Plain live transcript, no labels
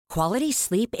Quality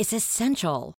sleep is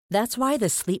essential. That's why the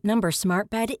Sleep Number Smart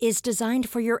Bed is designed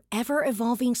for your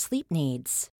ever-evolving sleep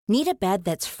needs. Need a bed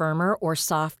that's firmer or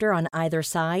softer on either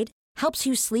side? Helps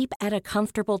you sleep at a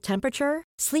comfortable temperature?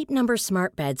 Sleep Number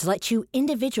Smart Beds let you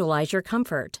individualize your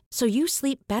comfort, so you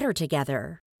sleep better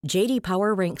together. J.D.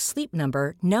 Power ranks Sleep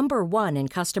Number number 1 in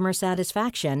customer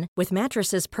satisfaction with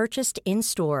mattresses purchased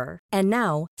in-store. And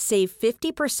now, save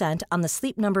 50% on the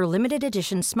Sleep Number Limited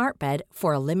Edition Smart Bed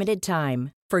for a limited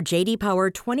time. For J.D. Power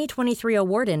 2023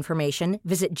 award information,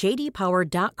 visit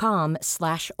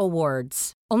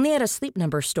jdpower.com/awards. Only at a Sleep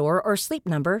Number store or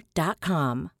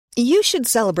sleepnumber.com. You should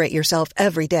celebrate yourself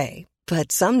every day,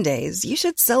 but some days you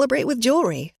should celebrate with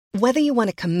jewelry. Whether you want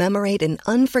to commemorate an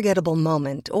unforgettable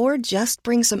moment or just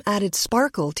bring some added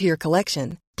sparkle to your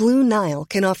collection, Blue Nile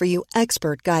can offer you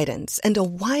expert guidance and a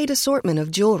wide assortment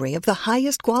of jewelry of the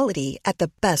highest quality at the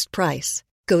best price.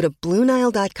 Go to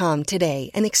BlueNile.com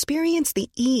today and experience the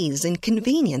ease and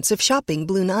convenience of shopping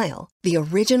Blue Nile, the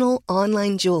original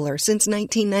online jeweler since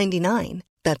 1999.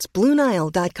 That's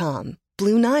BlueNile.com.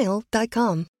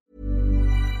 BlueNile.com.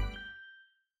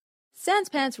 Sans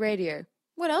Pants Radio.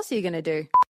 What else are you going to do?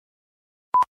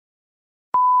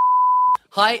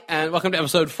 Hi, and welcome to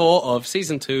episode 4 of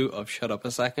season 2 of Shut Up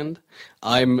a Second.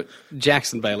 I'm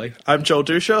Jackson Bailey. I'm Joel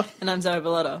Dusha. And I'm Zoe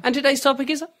Bellotto. And today's topic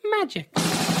is magic.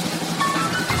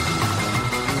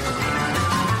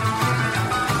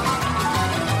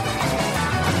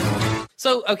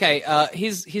 So, okay,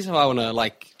 here's how I want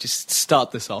to, just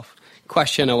start this off.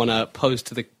 Question I want to pose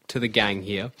to the gang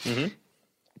here. Mm-hmm.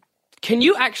 Can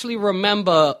you actually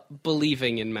remember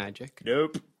believing in magic?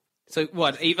 Nope. So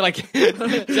what?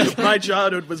 My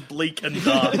childhood was bleak and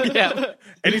dark. Yeah.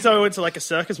 Anytime I went to a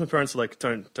circus, my parents were like,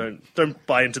 "Don't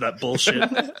buy into that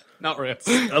bullshit." Not real.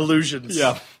 Illusions.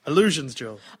 Yeah. Illusions,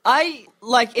 Joel. I,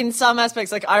 in some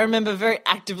aspects, I remember very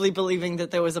actively believing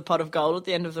that there was a pot of gold at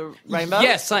the end of the rainbow.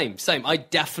 Yeah, same. I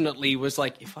definitely was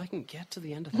like, if I can get to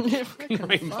the end of the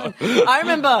rainbow. I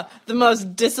remember the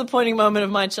most disappointing moment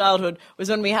of my childhood was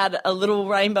when we had a little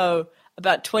rainbow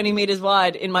about 20 meters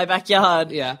wide in my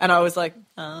backyard. Yeah. And I was like,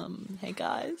 hey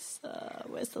guys,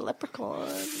 where's the leprechaun?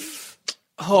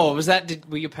 Oh, was that,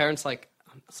 were your parents like,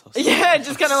 I'm so sorry. Yeah,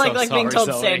 just kind of So like being told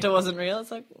sorry. Santa wasn't real. It's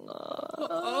like,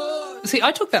 See,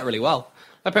 I took that really well.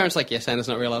 My parents were like, yeah, Santa's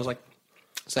not real. I was like,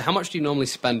 so how much do you normally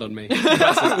spend on me?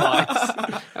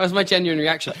 That was my genuine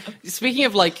reaction. Speaking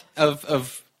of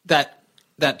of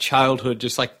that childhood,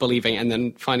 just believing and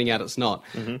then finding out it's not.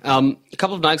 Mm-hmm. A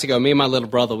couple of nights ago, me and my little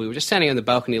brother, we were just standing on the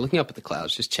balcony looking up at the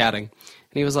clouds, just chatting.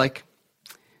 And he was like,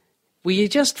 were you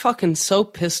just fucking so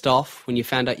pissed off when you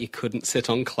found out you couldn't sit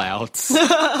on clouds?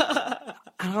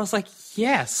 And I was like,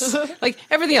 yes.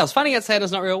 Everything else, finding out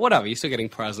Santa's not real, whatever, you're still getting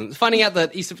presents. Finding out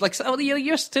that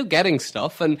you're still getting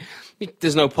stuff and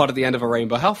there's no pot at the end of a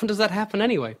rainbow. How often does that happen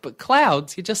anyway? But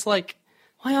clouds, you're just like,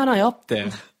 why aren't I up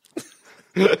there?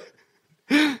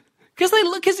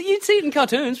 Because you'd see it in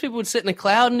cartoons. People would sit in a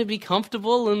cloud and it'd be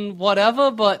comfortable and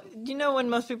whatever, but... You know when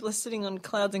most people are sitting on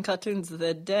clouds in cartoons,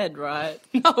 they're dead, right?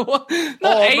 No, not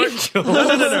angels.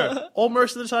 No.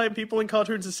 Almost of the time, people in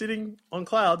cartoons are sitting on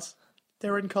clouds.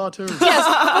 They're in cartoons. Yes,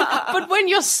 but when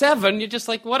you're 7, you're just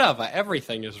like, whatever,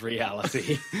 everything is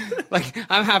reality.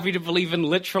 I'm happy to believe in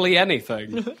literally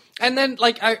anything. And then,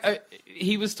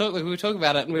 we were talking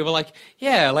about it, and we were like,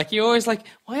 yeah, you're always like,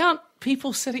 why aren't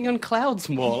people sitting on clouds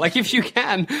more? If you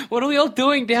can, what are we all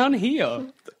doing down here?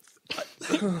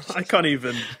 I can't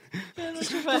even.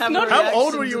 How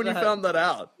old were you when you found that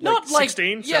out? Not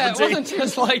 16, 17? Yeah, it wasn't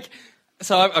just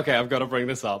so, I've got to bring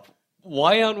this up.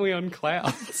 Why aren't we on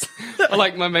clouds? Or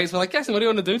my mates were like, Jackson, what do you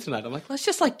want to do tonight? I'm like, let's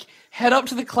just head up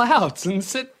to the clouds and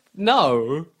sit.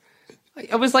 No.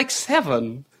 I was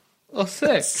 7 or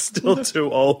 6. Still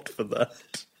too old for that.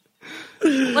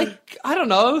 I don't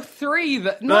know, 3.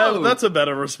 No. That's a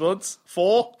better response.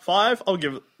 4, 5, I'll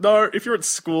give it. No, if you're at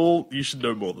school, you should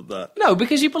know more than that. No,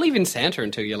 because you believe in Santa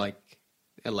until you're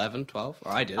 11, 12,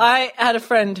 or I did. I had a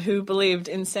friend who believed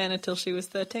in Santa till she was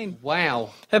 13.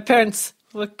 Wow. Her parents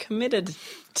were committed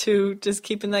to just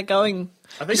keeping that going.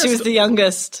 I think she was the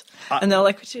youngest, and they're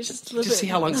like, just a little bit. See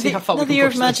how far we another can year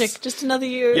push of magic, this. just another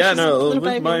year. Yeah,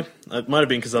 it might have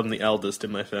been because I'm the eldest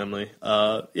in my family.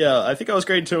 I think I was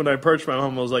grade 2 and I approached my mom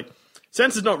and I was like,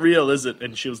 Santa's not real, is it?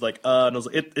 And she was like, and I was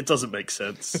like, it doesn't make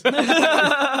sense.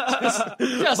 My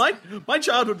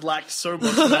childhood lacked so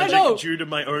much magic due to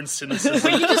my own cynicism.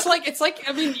 But you just like, it's like,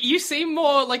 I mean, you seem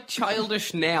more like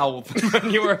childish now than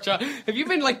when you were a child. Have you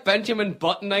been like Benjamin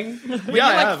Buttoning? Were you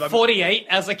I have. 48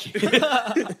 as a kid?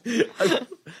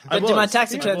 I do my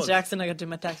tax returns, Jackson. I got to do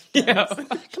my tax returns.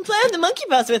 Come play on the monkey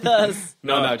bus with us.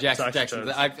 No, Jackson.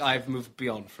 I've moved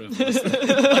beyond from this.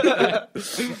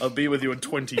 I'll be with you in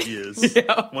 20 years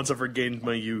once I've regained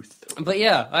my youth. But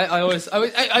yeah, I was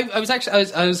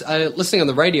listening on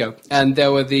the radio, and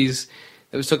there were these.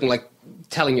 It was talking like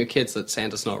telling your kids that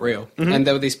Santa's not real, and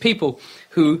there were these people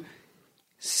who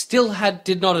still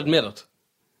did not admit it.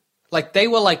 Like they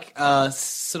were like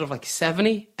sort of like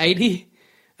 70, 80.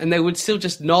 And they would still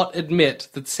just not admit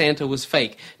that Santa was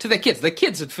fake to their kids. Their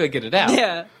kids had figured it out.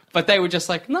 Yeah. But they were just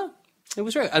like, no, it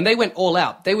was real. And they went all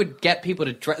out. They would get people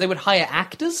to they would hire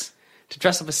actors to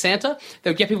dress up as Santa. They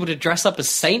would get people to dress up as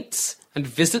saints and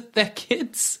visit their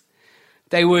kids.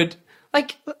 They would,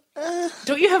 like,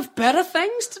 don't you have better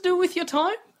things to do with your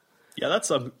time? Yeah,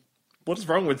 that's what is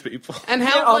wrong with people? And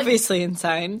how They're obviously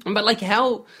insane. But like,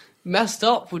 how messed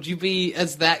up would you be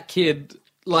as that kid?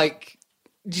 Like,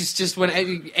 just when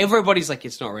everybody's like,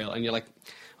 it's not real, and you're like,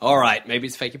 all right, maybe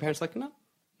it's fake. Your parents are like, no.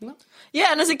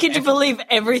 Yeah, and as a kid, you believe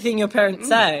everything your parents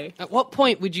say. At what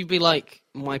point would you be like,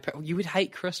 you would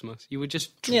hate Christmas? You would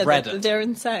just dread it. They're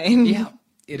insane. Yeah,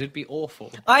 it'd be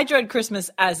awful. I dread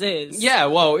Christmas as is. Yeah,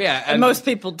 well, yeah. And most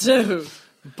people do.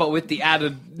 But with the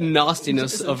added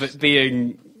nastiness of it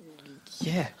being,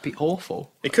 be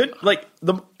awful. It could, like,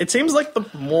 it seems like the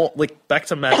more, like, back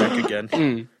to magic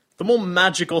again. The more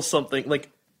magical something,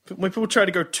 like, when people try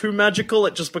to go too magical,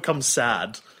 it just becomes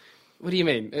sad. What do you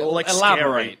mean? Or, like,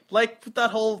 elaborate. Scary. Like,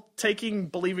 that whole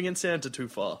believing in Santa too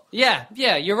far. Yeah,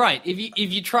 you're right. If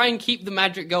you try and keep the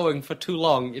magic going for too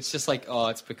long, it's just like,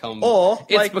 it's become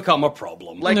a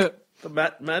problem. Like,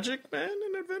 the Magic Man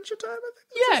in Adventure Time, I think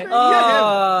that's his name.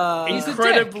 Yeah, him.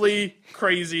 Incredibly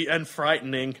crazy and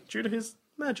frightening due to his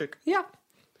magic. Yeah.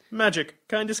 Magic,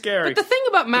 kind of scary. But the thing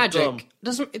about magic,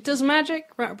 does magic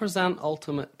represent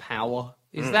ultimate power?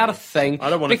 Is that a thing? I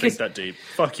don't want to think that deep.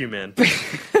 Fuck you, man. No,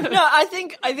 I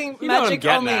think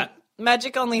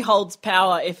magic only holds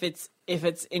power if it's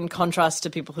in contrast to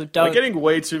people who don't. We're getting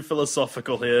way too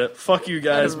philosophical here. Fuck you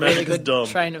guys, magic is dumb.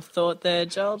 Train of thought there,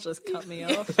 Joel. Just cut me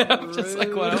off. Just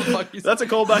like, what the fuck you That's a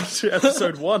callback to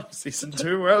episode 1 of season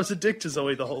 2, where I was a dick to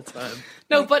Zoe the whole time.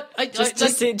 No, but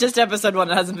just episode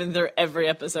 1. It hasn't been through every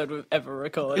episode we've ever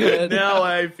recorded. Now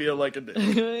I feel like a dick.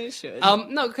 You should.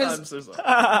 no, because I'm so sorry.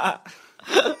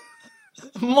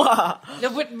 Mwah. No,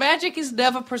 but magic is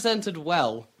never presented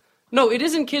well. No, it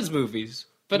is in kids' movies.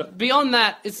 But beyond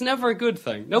that, it's never a good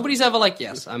thing. Nobody's ever like,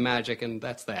 yes, I'm magic, and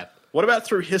that's that. What about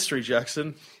through history,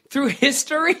 Jackson? Through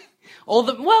history?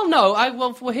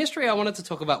 For history, I wanted to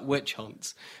talk about witch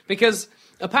hunts. Because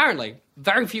apparently,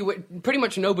 pretty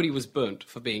much nobody was burnt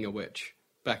for being a witch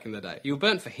back in the day. You were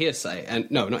burnt for hearsay, and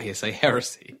no, not hearsay,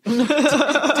 heresy.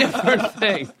 Different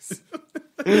things.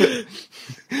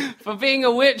 For being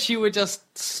a witch, you were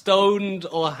just stoned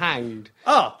or hanged.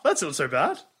 Oh, that's not so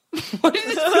bad. What is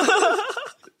it?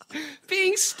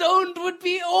 Being stoned would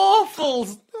be awful.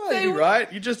 You're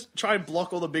right. You just try and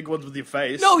block all the big ones with your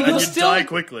face. No, and you die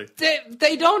quickly.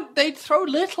 They don't. They throw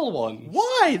little ones.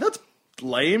 Why? That's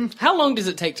lame. How long does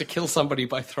it take to kill somebody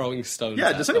by throwing stones?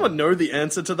 Yeah. Does anyone know the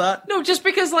answer to that? No, just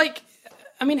because, like,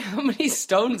 I mean, how many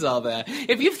stones are there?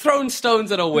 If you've thrown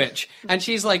stones at a witch and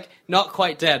she's like not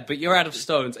quite dead, but you're out of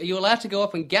stones, are you allowed to go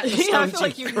up and get the stones? Yeah, I feel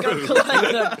like you can go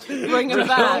collect them, bring them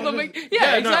back.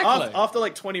 Yeah, exactly. No, after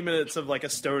like 20 minutes of like a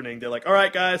stoning, they're like, all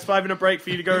right, guys, 5-minute break for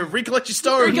you to go recollect your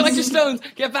stones. Recollect your stones,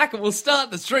 get back and we'll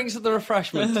start the drinks at the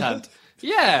refreshment tent.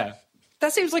 Yeah.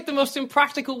 That seems like the most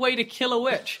impractical way to kill a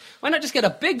witch. Why not just get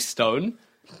a big stone?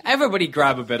 Everybody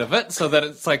grab a bit of it so that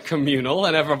it's like communal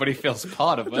and everybody feels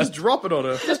part of it. Just drop it on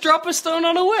her. Just drop a stone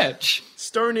on a witch.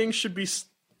 Stoning should be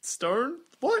stone?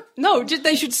 What? No,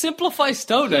 they should simplify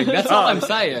stoning. That's all I'm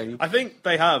saying. I think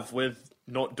they have with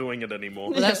not doing it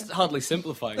anymore. Well, that's hardly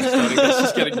simplifying stoning. That's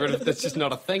just getting rid of. That's just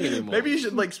not a thing anymore. Maybe you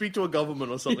should like speak to a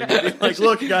government or something. Yeah. Like,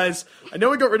 look, guys, I know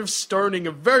we got rid of stoning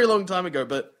a very long time ago,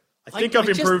 but I think I've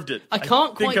improved it. I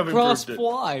can't quite grasp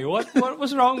why. What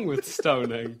was wrong with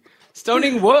stoning?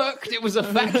 Stoning worked. It was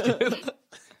effective.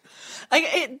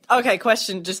 Okay,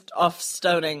 question just off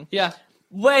stoning. Yeah.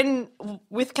 When,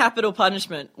 with capital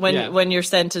punishment, when you're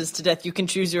sentenced to death, you can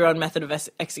choose your own method of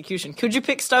execution. Could you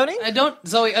pick stoning?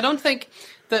 Zoe, I don't think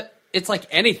that it's like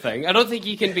anything. I don't think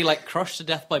you can be like crushed to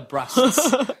death by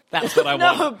breasts. That's what I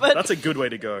No, want. but That's a good way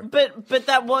to go. but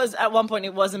that was at one point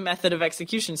it was a method of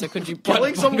execution. So could you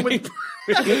Killing someone with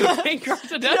Being crushed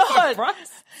to death by not,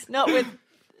 breasts? not with?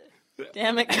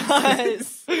 Damn it,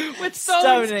 guys! With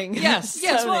Stoning. Yes,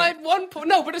 yes. Well, Stoning. at one point,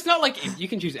 no, but it's not like you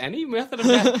can choose any method of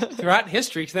death throughout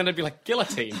history. Because then it'd be like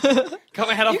guillotine. Cut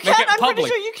my head off, You make can. it I'm public. pretty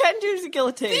sure you can choose a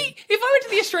guillotine. If I went to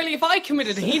the Australia, if I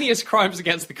committed heinous crimes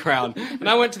against the crown, and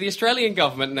I went to the Australian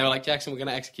government and they were like, Jackson, we're going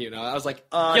to execute now, I was like,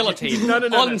 guillotine no,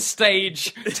 on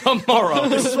stage tomorrow.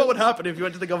 This is what would happen if you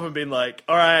went to the government being like,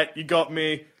 all right, you got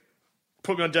me,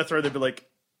 put me on death row. They'd be like,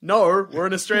 no, we're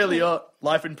in Australia,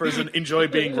 life in prison, enjoy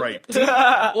being raped.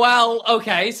 Well,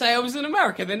 okay, say I was in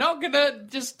America. They're not going to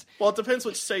just... Well, it depends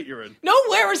which state you're in.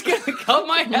 Nowhere is going to cut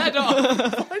my head off.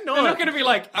 Why They're not not? going to be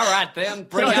like, all right, then,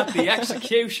 bring out the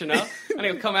executioner. And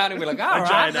he'll come out and be like, all right,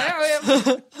 giant there I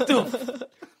am.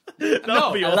 That'd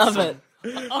No, be I awesome. love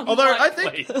it. Although I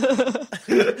think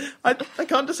I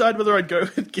can't decide whether I'd go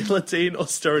with guillotine or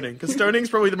stoning, because stoning's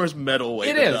probably the most metal way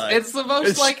It to is. die. It's the most,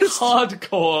 It's like, just-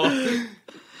 hardcore.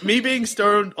 Me being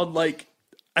stoned on, like,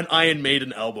 an Iron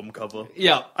Maiden album cover.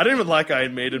 Yeah. I don't even like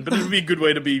Iron Maiden, but it would be a good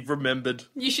way to be remembered.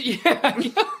 You should, yeah.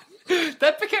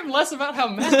 That became less about how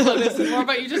metal it is and more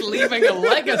about you just leaving a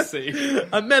legacy.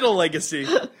 A metal legacy.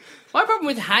 My problem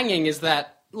with hanging is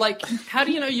that, like, how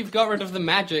do you know you've got rid of the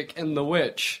magic and the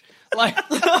witch? Like,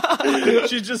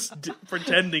 She's just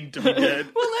pretending to be dead.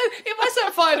 well, then, if I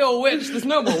set fire to a witch, there's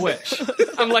no more witch.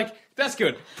 I'm like, that's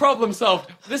good. Problem solved.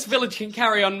 This village can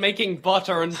carry on making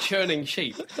butter and churning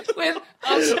sheep. With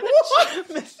us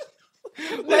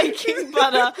Making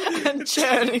butter and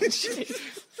churning sheep.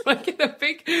 making a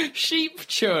big sheep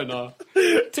churner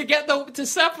to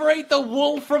separate the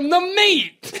wool from the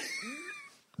meat.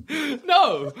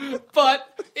 No,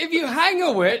 but if you hang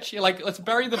a witch, you're like, let's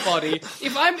bury the body.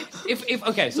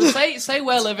 Okay, so say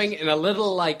we're living in a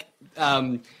little like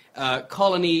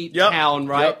colony town,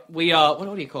 right? Yep. We are.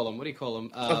 What do you call them? What do you call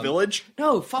them? A village?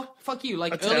 No, fuck you.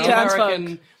 Like town? early Townsfolk.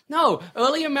 American. No,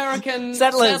 early American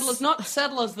Settlers. Not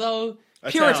settlers though.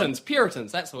 A Puritans. town.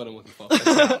 Puritans. That's what I'm looking for. A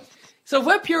town. So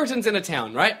we're Puritans in a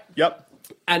town, right? Yep.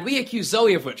 And we accuse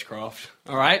Zoe of witchcraft.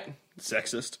 All right.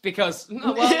 Sexist. Because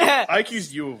no, well, Yeah. I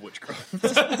accused you of witchcraft.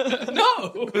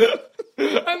 no,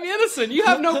 I'm innocent. You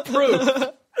have no proof.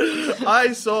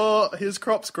 I saw his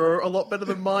crops grow a lot better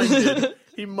than mine did.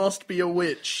 He must be a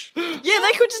witch. Yeah,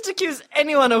 they could just accuse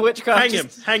anyone of witchcraft. Hang him.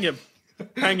 Hang him.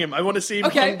 Hang him. I want to see him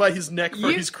Okay. hung by his neck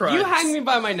for his crimes. You hang me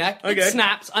by my neck. Okay. It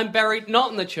snaps. I'm buried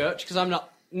not in the church because I'm not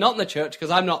in the church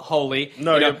because I'm not holy.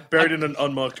 No, You know, you're buried in an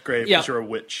unmarked grave Yeah. because you're a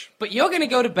witch. But you're going to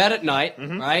go to bed at night,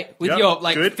 right, with Yep. your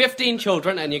like Good. 15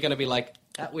 children, and you're going to be like,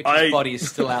 that witch's body is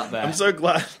still out there. I'm so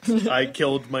glad I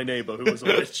killed my neighbor who was a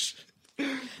witch.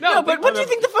 No, but what do you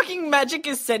think the fucking magic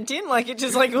is sent in? Like, it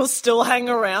just, like, will still hang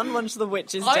around once the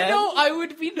witch is dead? I know, I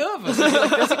would be nervous. I'd be like,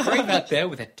 there's a grave out there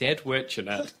with a dead witch in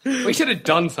it. We should have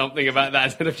done something about that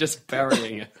instead of just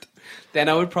burying it. Then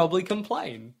I would probably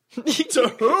complain. To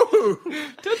who?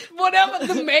 Just whatever,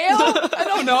 the mayor? I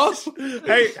don't know.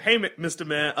 Hey, Mr.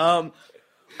 Mayor.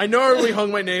 I know we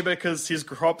hung my neighbor because his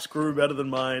crops grew better than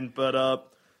mine, but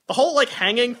the whole like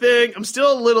hanging thing, I'm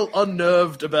still a little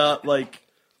unnerved about. Like,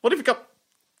 what if it got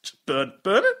just burn it?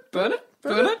 Burn it?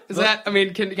 Burn it? Is that, I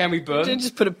mean, can we burn? You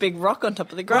just put a big rock on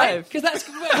top of the Right, grave. because that's...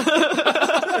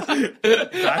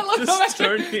 I love how Just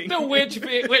actually turning. the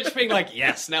witch being like,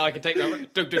 yes, now I can take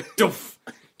that. Doof.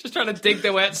 Just trying to dig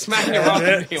their way out, smacking a rock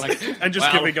and being like... And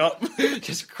just well, giving up.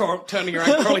 Just turning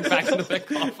around, crawling back into their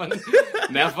coffin.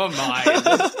 Never mind.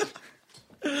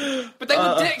 But they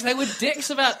were dicks. They were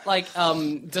dicks about like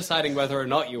deciding whether or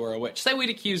not you were a witch. Say we'd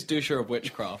accuse Dusha of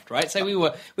witchcraft, right? Say we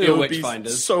were It would witch be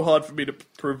finders. so hard for me to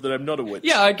prove that I'm not a witch.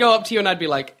 Yeah, I'd go up to you and I'd be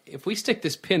like, if we stick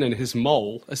this pin in his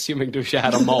mole, assuming Dusha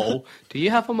had a mole, do you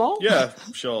have a mole? Yeah,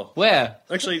 sure. Where?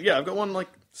 Actually, yeah, I've got one like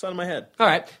side of my head. All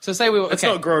right. So say we were. It's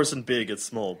okay. not gross and big, it's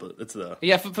small, but it's there.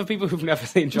 Yeah, for people who've never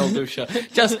seen Joel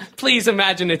Dusha, just please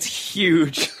imagine it's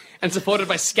huge and supported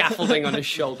by scaffolding on his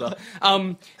shoulder.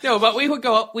 No, but we could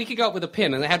go up with a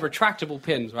pin, and they had retractable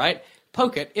pins, right?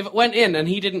 Poke it. If it went in and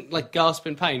he didn't like gasp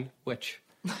in pain, witch.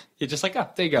 You're just like, oh,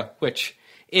 there you go, witch.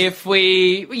 If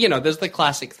we, there's the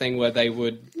classic thing where they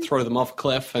would throw them off a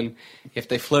cliff, and if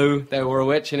they flew, they were a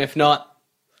witch, and if not,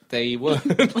 they were.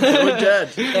 They were dead.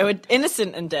 They were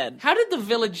innocent and dead. How did the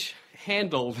village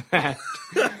handle that?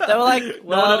 They were like, No one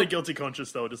well, had a guilty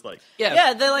conscience, though, just like...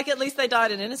 yeah, they're like, at least they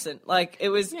died an innocent. Like, it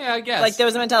was, Yeah, I guess. like, there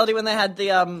was a mentality when they had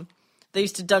the, they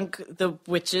used to dunk the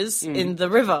witches in the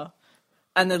river,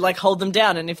 and they'd, like, hold them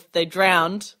down, and if they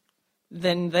drowned,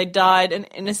 then they died an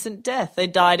innocent death. They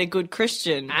died a good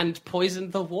Christian. And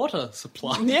poisoned the water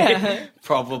supply. Yeah.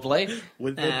 Probably.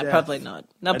 With the death Probably not.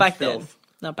 Not and back filth. then.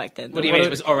 Not back then. What do you mean? It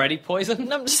was already poisoned?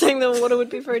 No, I'm just saying the water would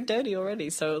be very dirty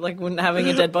already. So, like, wouldn't having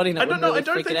a dead body in it I don't wouldn't know. really I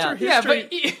don't freak think it through out.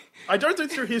 history. Yeah, but... I don't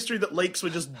think through history that lakes were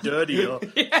just dirtier.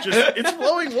 Just it's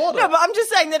flowing water. No, but I'm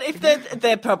just saying that if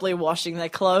they're probably washing their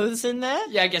clothes in there.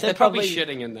 Yeah, I guess they're probably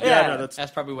shitting in there. Yeah, no,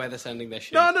 that's probably where they're sending their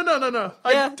shit. No. Yeah,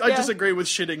 I yeah. disagree with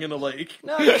shitting in a lake.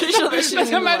 No, I'm pretty sure they're It shitting doesn't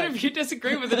in the matter lake. if you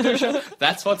disagree with it, Dusha.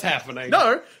 That's what's happening.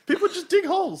 No, people just dig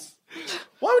holes.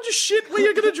 Why would you shit where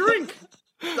you're going to drink?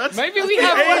 That's Maybe we the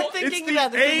have- age- I'm thinking it's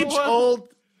about the this before. age-old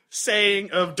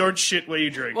saying of don't shit where you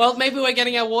drink. Well, maybe we're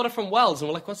getting our water from wells, and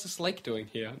we're like, what's this lake doing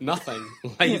here? Nothing.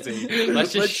 Lazy.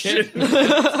 Let's just Let's shit.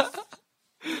 shit.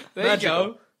 There you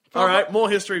go. All right, more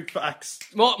history facts.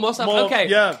 More stuff. More, okay.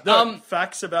 Yeah, no,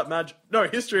 facts about magic. No,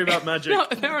 history about magic. No,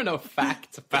 there are no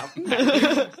facts about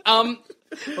magic. Well,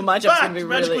 my job's going Fact, to be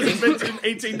magic really was invented in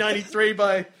 1893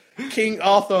 by King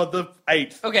Arthur the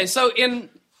Eighth. Okay, so in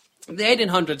the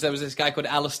 1800s, there was this guy called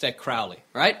Aleister Crowley,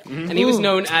 right? And he was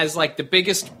known as like the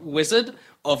biggest wizard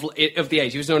of the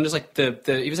age. He was known as like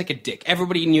he was like a dick.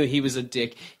 Everybody knew he was a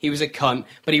dick. He was a cunt,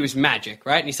 but he was magic,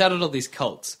 right? And he started all these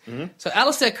cults. So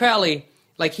Aleister Crowley,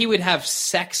 like he would have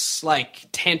sex, like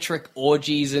tantric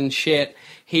orgies and shit.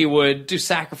 He would do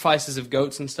sacrifices of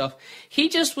goats and stuff. He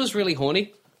just was really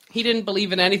horny. He didn't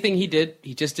believe in anything he did.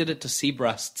 He just did it to see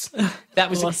breasts. That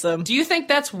was Awesome. Do you think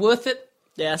that's worth it?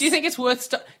 Yes. Do you think it's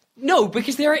worth No,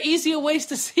 because there are easier ways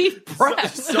to see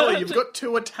breasts. Sully, you've got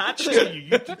two attached to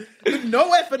you.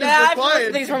 No effort Yeah, I is have to look required.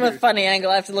 at these from a funny angle.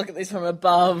 I have to look at these from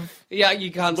above. Yeah,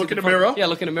 you can't Look see in the a mirror? Yeah,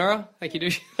 look in a mirror, like you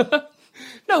do.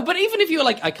 No, but even if you're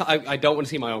like, I don't want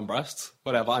to see my own breasts.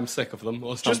 Whatever, I'm sick of them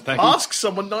or Just something. ask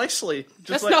someone nicely. Just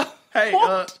That's like, not- hey,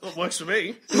 What? it works for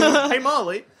me. Hey,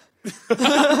 Marley.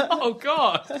 Oh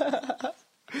God.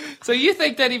 So you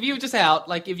think that if you were just out,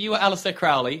 like if you were Aleister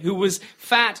Crowley, who was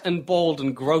fat and bald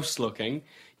and gross looking,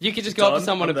 you could just go up to Done,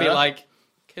 someone I'm and be there. like,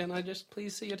 "Can I just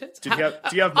please see your tits?" Do you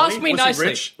have money? Ask me Was nicely. he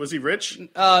rich? Was he rich?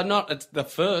 Not at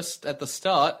the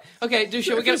start. Okay,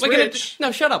 Dusha, If he's rich.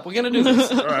 no, shut up. We're gonna do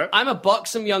this. All right. I'm a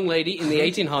buxom young lady in the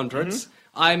 1800s.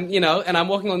 I'm, and I'm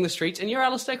walking along the streets, and you're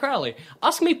Aleister Crowley.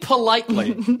 Ask me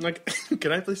politely, Like,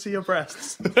 can I please see your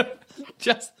breasts?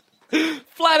 just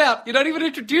flat out. You're not even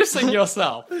introducing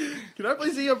yourself. Can I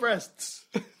please see your breasts?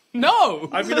 No,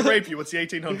 I'm going to rape you. It's the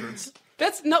 1800s.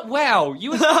 that's not. Wow,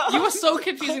 you were so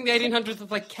confusing the 1800s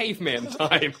with like caveman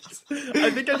times. I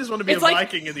think I just want to be It's a like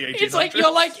Viking in the 1800s. It's like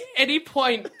you're like any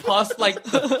point past like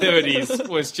the 30s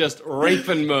was just rape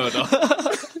and murder.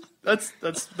 That's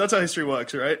how history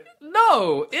works, right?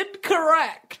 No,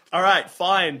 incorrect. All right,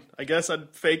 fine. I guess I'd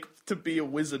fake to be a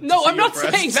wizard. No, to see I'm your not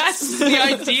breasts. saying that's the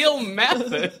ideal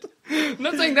method. I'm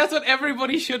not saying that's what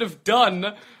everybody should have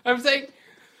done. I'm saying,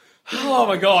 oh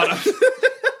my god.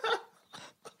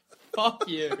 Fuck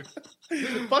you.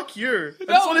 Fuck you. I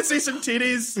just want to see some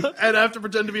titties, and I have to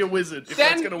pretend to be a wizard. If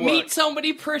that's Then going to work. meet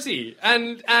somebody pretty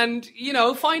and find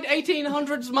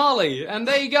 1800s Molly, and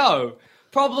there you go.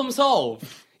 Problem solved.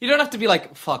 You don't have to be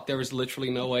like, fuck, there is literally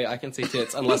no way I can see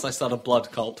tits unless I start a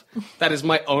blood cult. That is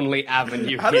my only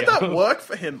avenue How here. did that work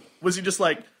for him? Was he just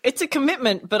like, It's a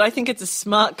commitment, but I think it's a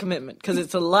smart commitment because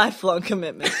it's a lifelong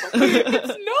commitment. No.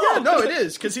 yeah, no, it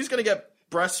is, because he's going to get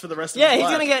breasts for the rest of Yeah, his he's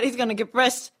life. gonna get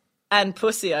breast and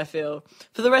pussy, I feel,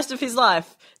 for the rest of his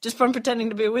life, just from pretending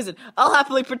to be a wizard. I'll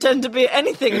happily pretend to be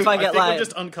anything if I I get think laid. we've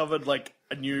just uncovered, like,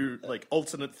 a new, like,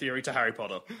 alternate theory to Harry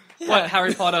Potter. What,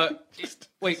 Harry Potter?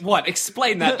 Wait, what?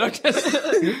 Explain that. Don't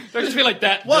just be like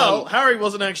that. Well, dumb. Harry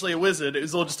wasn't actually a wizard. It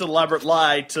was all just an elaborate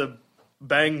lie to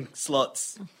bang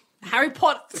sluts. Harry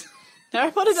Potter.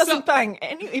 Harry Potter doesn't bang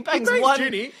any. He bangs bangs one.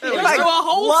 Ginny. He There we bangs go. A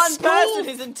whole one school. person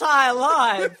his entire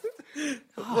life.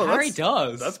 Well, Harry that's-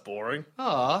 does. That's boring.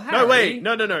 Oh, Harry. No, wait.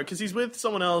 No, because he's with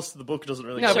someone else. The book doesn't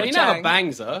really No, say. but he never Chang.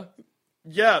 bangs her.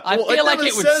 Yeah. I well, feel like never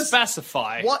it would says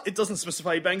specify. What? It doesn't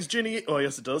specify he bangs Ginny. Oh,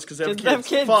 yes, it does, because they have They have kids.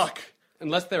 kids. Fuck.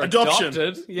 Unless they're Adoption.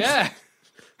 adopted. Yeah.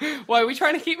 Why are we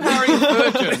trying to keep Harry a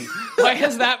virgin? Why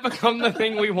has that become the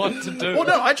thing we want to do? Well,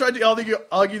 no, I tried to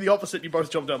argue the opposite, and you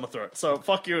both jumped down my throat. So,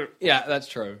 fuck you. Yeah, that's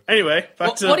true. Anyway,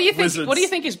 back to What do you think? wizards. What do you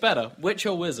think is better, witch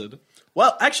or wizard?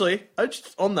 Well, actually,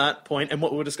 just on that point and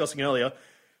what we were discussing earlier,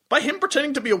 by him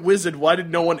pretending to be a wizard, why did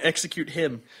no one execute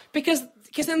him? Because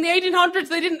in the 1800s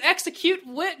they didn't execute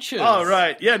witches. Oh,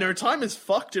 right. Yeah, no, time is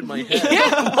fucked in my head.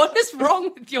 Yeah, what is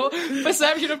wrong with your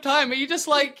perception of time? Are you just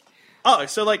like Oh,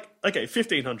 so like, okay,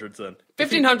 1500s then.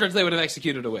 1500s, they would have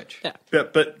executed a witch. Yeah. Yeah,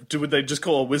 but would they just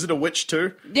call a wizard a witch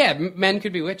too? Yeah, men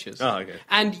could be witches. Oh, okay.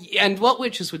 And what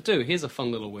witches would do? Here's a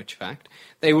fun little witch fact.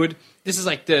 They would. This is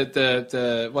like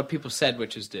the what people said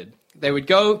witches did. They would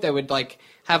go. They would like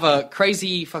have a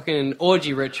crazy fucking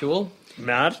orgy ritual.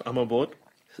 Mad, I'm on board.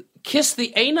 Kiss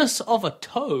the anus of a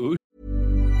toad.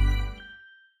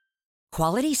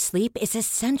 Quality sleep is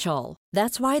essential.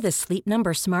 That's why the Sleep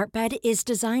Number Smart Bed is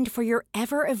designed for your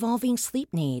ever-evolving sleep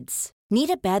needs. Need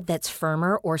a bed that's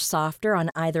firmer or softer on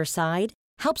either side?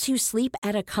 Helps you sleep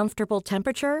at a comfortable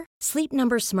temperature? Sleep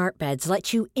Number Smart Beds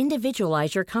let you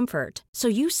individualize your comfort, so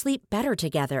you sleep better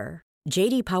together.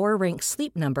 JD Power ranks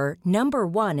Sleep Number number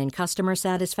 1 in customer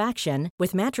satisfaction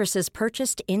with mattresses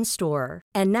purchased in-store.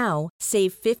 And now,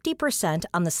 save 50%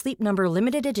 on the Sleep Number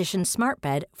Limited Edition Smart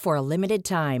Bed for a limited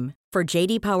time. For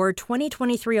JD Power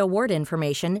 2023 award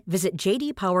information, visit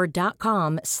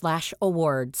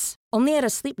jdpower.com/awards. Only at a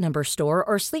Sleep Number store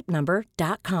or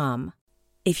sleepnumber.com.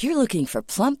 If you're looking for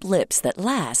plump lips that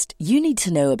last, you need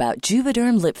to know about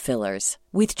Juvederm lip fillers.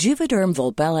 With Juvederm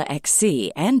Volbella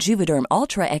XC and Juvederm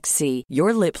Ultra XC,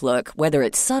 your lip look, whether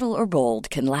it's subtle or bold,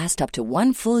 can last up to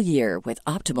 1 full year with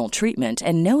optimal treatment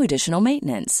and no additional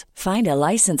maintenance. Find a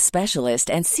licensed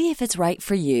specialist and see if it's right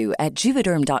for you at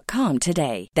Juvederm.com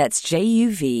today. That's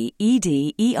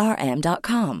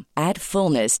JUVEDERM.com. Add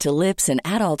fullness to lips in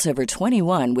adults over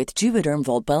 21 with Juvederm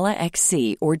Volbella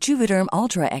XC or Juvederm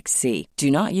Ultra XC. Do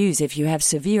not use if you have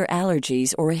severe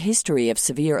allergies or a history of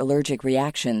severe allergic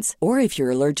reactions, or if you're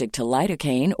allergic to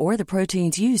lidocaine or the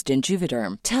proteins used in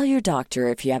Juvederm. Tell your doctor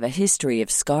if you have a history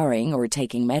of scarring or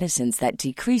taking medicines that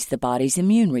decrease the body's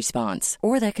immune response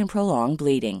or that can prolong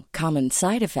bleeding. Common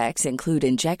side effects include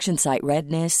injection site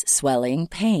redness, swelling,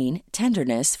 pain,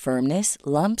 tenderness, firmness,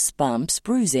 lumps, bumps,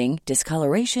 bruising,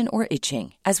 discoloration, or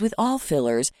itching. As with all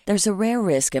fillers, there's a rare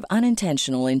risk of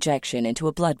unintentional injection into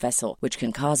a blood vessel, which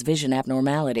can cause vision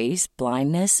abnormalities,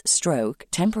 blindness, stroke,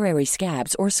 temporary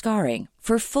scabs, or scarring.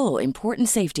 For full important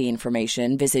safety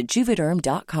information, visit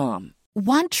Juvederm.com.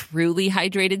 Want truly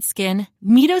hydrated skin?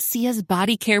 Meet Osea's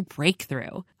Body Care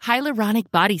Breakthrough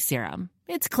Hyaluronic Body Serum.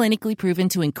 It's clinically proven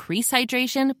to increase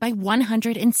hydration by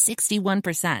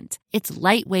 161%. It's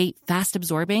lightweight,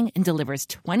 fast-absorbing, and delivers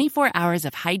 24 hours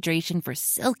of hydration for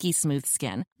silky smooth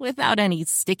skin without any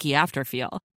sticky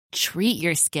afterfeel. Treat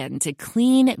your skin to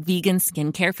clean, vegan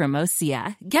skincare from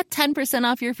Osea. Get 10%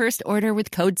 off your first order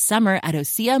with code SUMMER at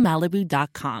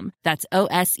OseaMalibu.com. That's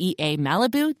OSEA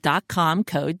Malibu.com,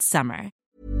 code SUMMER.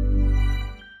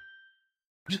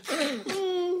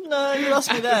 No, you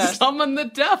lost me there. Summon the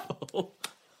devil.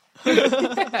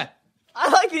 Yeah. I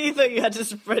like that you thought you had to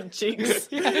spread cheeks.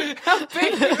 Yeah. How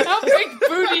big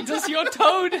booty does your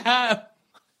toad have?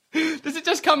 Does it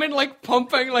just come in like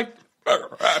pumping, like...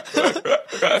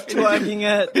 Twerking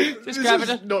it. Just grab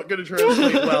it. Not going to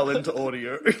translate well into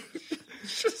audio.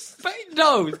 But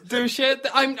no, douche.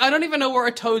 I don't even know where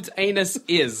a toad's anus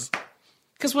is.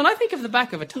 Because when I think of the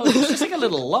back of a toad, it's just like a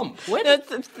little lump.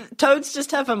 Toads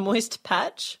just have a moist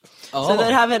patch. Oh. So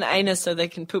they have an anus so they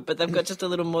can poop, but they've got just a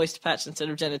little moist patch instead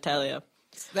of genitalia.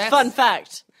 Fun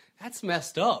fact. That's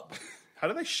messed up. How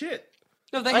do they shit?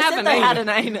 No, they I have said an they anus. had an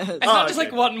anus. It's not just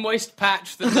like one moist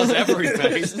patch that does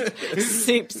everything.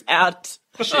 Seeps out.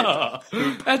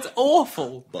 That's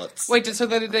awful. Butts. Wait, so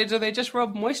do they just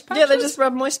rub moist patches? Yeah, they just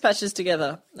rub moist patches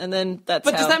together, and then that's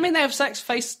But how... does that mean they have sex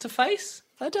face to face?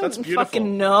 I That's don't beautiful.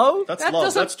 fucking know. That's That love.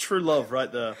 doesn't- That's true love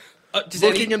right there. Does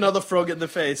Looking another frog in the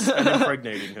face and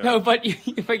impregnating her. No, but you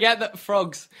forget that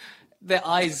frogs, their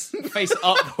eyes face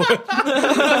upward.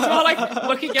 It's more like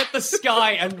looking at the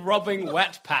sky and rubbing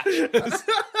wet patches.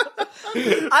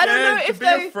 I don't know Man, if to be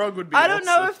a they. frog would be I don't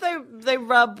know awesome. if they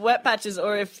rub wet patches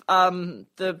or if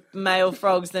the male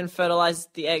frogs then fertilize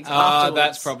the eggs Ah, afterwards.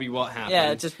 that's probably what happened.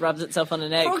 Yeah, it just rubs itself on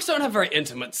an egg. Frogs don't have very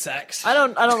intimate sex. I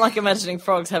don't like imagining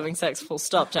frogs having sex. Full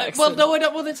stop, Jackson. Well, no, I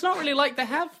don't. Well, it's not really like they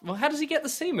have. Well, how does he get the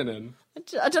semen in?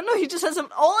 I don't know. He just has some.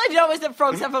 All I know is that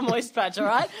frogs have a moist patch. All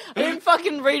right. I didn't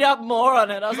fucking read up more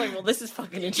on it. I was like, well, this is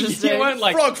fucking interesting. You weren't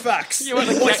like Frog facts. You weren't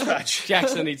like Moist patch.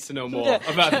 Jackson needs to know more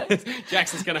about this.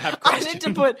 Jackson's gonna have I questions. need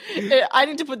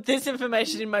to put this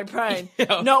information in my brain,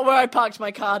 not where I parked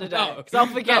my car today. Because I'll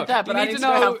forget that. But I need to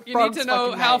know how you frogs need to know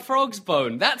fucking how mate. frogs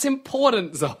bone. That's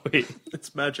important, Zoe.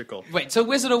 It's magical. Wait, so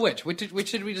wizard or witch? Which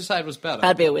did we decide was better?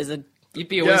 I'd be a wizard. You'd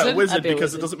be a Yeah, wizard. wizard, I'd be a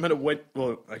because wizard. it doesn't matter when...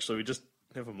 Well, actually, we just...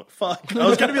 Never mind. Fuck. I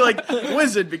was going to be like,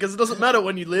 wizard, because it doesn't matter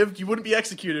when you lived, you wouldn't be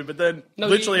executed, but then No,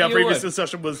 literally you our previous would.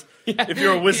 discussion was if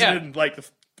you're a wizard yeah. in, like, the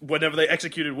whenever they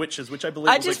executed witches, which I believe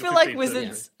I was just the feel like 15th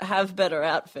wizards have better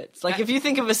outfits. Like, if you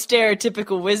think of a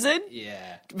stereotypical wizard Yeah.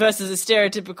 versus a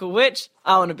stereotypical witch,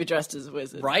 I want to be dressed as a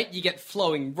wizard. Right? You get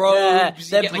flowing Yeah, robes.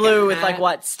 they're you get, blue a with, like, hat.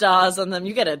 white stars on them.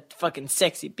 You get a fucking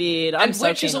sexy beard. I'm And so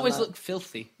witches keen on always that. look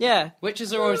filthy. Yeah.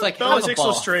 Witches are always like, Bellatrix have a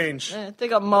Lestrange. Yeah, they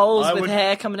got moles I with would-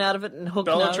 hair coming out of it and hook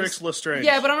Bellatrix nose. Lestrange.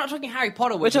 Yeah, but I'm not talking Harry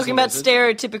Potter We're witches. talking and about wizards.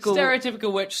 stereotypical...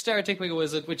 Stereotypical witch, stereotypical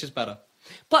wizard, which is better.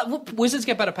 But wizards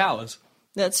get better powers.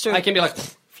 That's true. I can be like,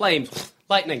 flames,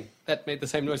 lightning. That made the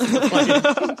same noise as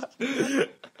the flame.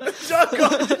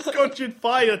 God conjured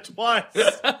fire twice.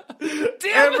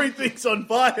 Everything's on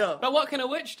fire. But what can a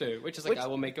witch do? Which is like, I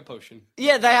will make a potion.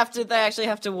 Yeah, they actually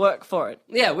have to work for it.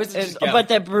 Yeah, wizards just go. But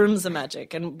their brooms are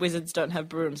magic, and wizards don't have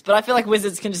brooms. But I feel like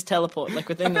wizards can just teleport, like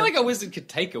within I feel them. like a wizard could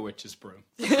take a witch's broom.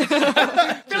 I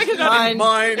feel like it's not Mine.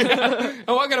 Mine. And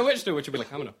what can a witch do? Which would be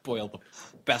like, I'm going to boil the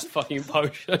best fucking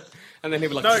potion. And then he'd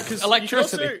be like, No, because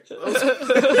electricity.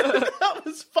 That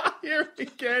was fire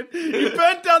again. You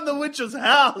burnt down the witch's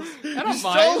house. You don't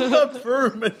stole mind. her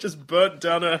broom and just burnt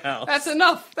down her house. That's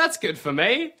enough. That's good for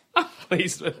me. I'm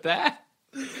pleased with that.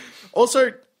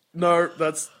 Also, no,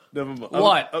 that's never mind.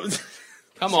 What? I was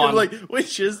Come gonna on. be like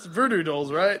witches, voodoo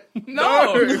dolls, right?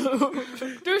 No.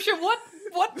 Dusha, what?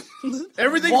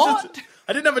 Everything. What?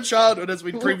 I didn't have a childhood, as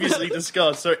we previously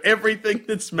discussed, so everything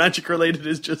that's magic related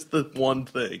is just the one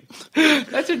thing.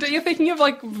 That's you're thinking of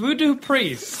like voodoo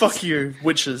priests. Fuck you,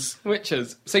 witches.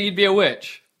 Witches. So you'd be a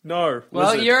witch. No.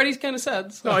 Well, wizard. you already kind of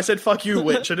said. So. No, I said fuck you,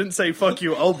 witch. I didn't say fuck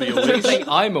you, I'll be a You witch. think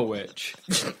I'm a witch.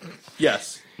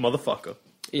 Yes, motherfucker.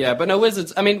 Yeah, but no,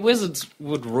 wizards. I mean, wizards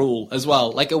would rule as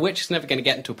well. Like, a witch is never going to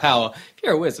get into power. If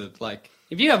you're a wizard, like,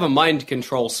 if you have a mind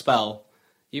control spell,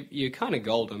 you're kind of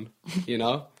golden, you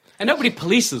know? And nobody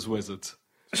polices wizards.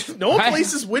 No one Right.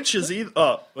 places witches either.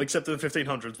 Oh, except in the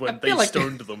 1500s when they feel like-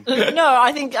 stoned them. No,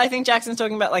 I think Jackson's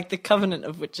talking about like the covenant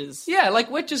of witches. Yeah, like,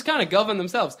 witches kind of govern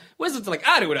themselves. Wizards are like,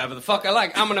 I do whatever the fuck I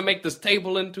like. I'm going to make this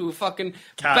table into a fucking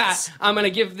Cats. bat. I'm going to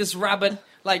give this rabbit,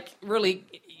 like, really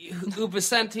uber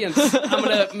sentience. I'm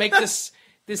going to make this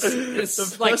like, first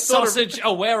sort of- sausage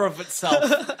aware of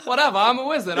itself. Whatever, I'm a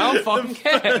wizard. I don't fucking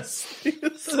care.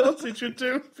 Sausage would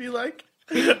do would be like,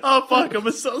 oh fuck, I'm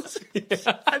a sausage.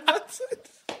 And that's it.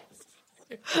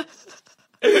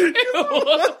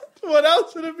 What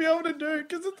else would it be able to do?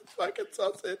 Because it's a fucking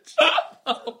sausage.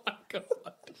 Oh my god.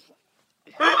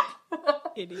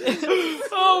 Idiot.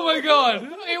 Oh my god.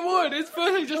 It would. It's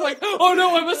perfect. Just like, oh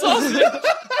no, I'm a sausage.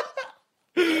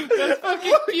 That's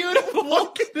fucking beautiful.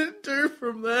 What can it do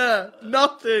from there?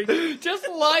 Nothing. Just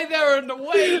lie there and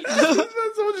wait.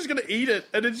 Someone's just gonna eat it,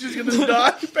 and it's just gonna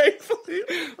die painfully.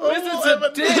 Wizards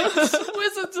are dicks.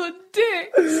 Wizards are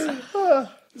dicks.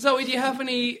 Zoe, do you have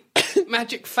any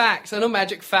magic facts? I know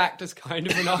magic fact is kind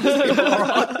of an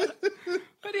oxymoron.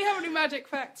 But do you have any magic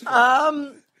facts?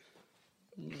 No.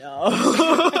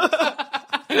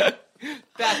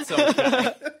 That's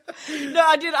okay. No,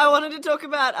 I did. I wanted to talk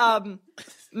about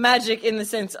magic in the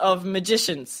sense of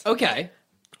magicians. Okay.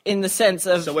 In the sense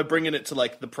of So we're bringing it to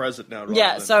like the present now, right?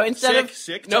 Yeah, so instead of-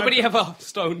 sick, Nobody ever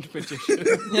stoned magician.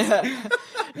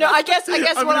 no, I guess I'm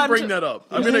what gonna I'm bring that up.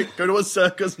 I'm gonna go to a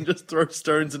circus and just throw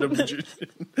stones at a magician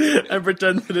and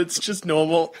pretend that it's just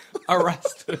normal.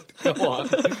 Arrested. Go on.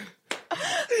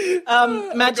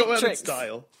 magic Go out in tricks.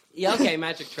 style. Yeah, okay,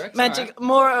 magic tricks. Magic,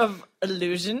 more of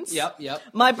illusions. Yep.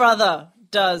 My brother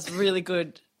does really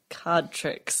good card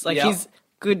tricks. Like Yep. he's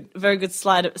good, very good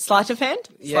sleight of hand.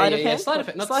 Sleight of hand,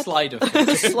 not slide of hand.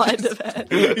 Sleight of hand.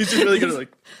 He's just really good at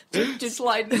like. Just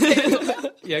slide.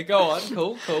 Yeah, go on.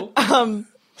 Cool.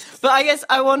 But I guess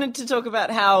I wanted to talk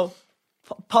about how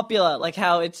popular, like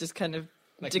how it's just kind of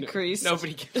Like, decreased.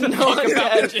 Nobody can talk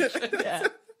about magician. Yeah.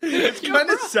 It's kind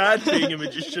of sad being a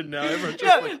magician now. Everyone's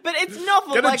just No, like, but it's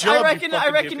novel. Get a Like job, you I reckon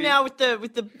fucking hippie. now with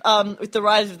the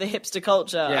rise of the hipster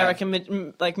culture, Yeah. I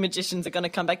reckon like magicians are going to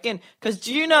come back in. Because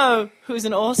do you know who's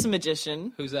an awesome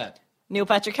magician? Who's that? Neil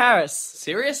Patrick Harris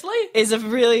Seriously? is a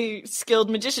really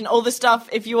skilled magician. All the stuff.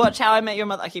 If you watch How I Met Your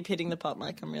Mother, I keep hitting the pop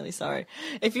mic. I'm really sorry.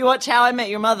 If you watch How I Met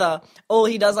Your Mother, all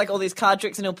he does like all these card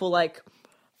tricks, and he'll pull like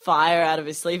fire out of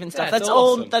his sleeve and stuff. That's That's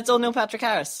awesome. all. That's all Neil Patrick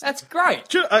Harris. That's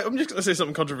great. I'm just gonna say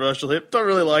something controversial here. Don't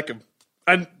really like him,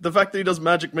 and the fact that he does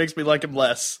magic makes me like him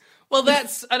less. Well,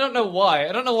 I don't know why.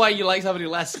 I don't know why you like somebody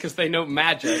less because they know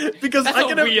magic. Because that's I a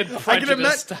can weird I can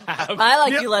prejudice to imagine- have. I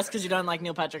like Yeah. you less because you don't like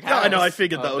Neil Patrick Yeah, Harris. I know. I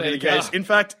figured that would be there the you case. go. In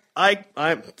fact,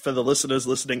 I'm for the listeners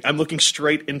listening, I'm looking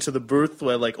straight into the booth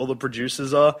where like all the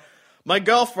producers are. My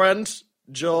girlfriend,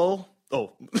 Joel.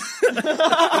 Oh, I'll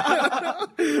try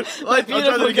that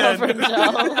Beautiful again. girlfriend,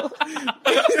 Joel.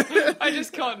 I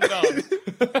just can't know.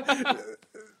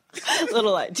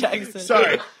 Little like Jackson.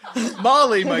 Sorry.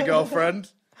 Marley, my girlfriend,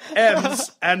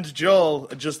 Ems, and Joel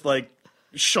just like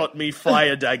shot me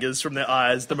fire daggers from their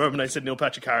eyes the moment I said Neil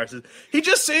Patrick Harris. He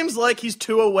just seems like he's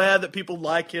too aware that people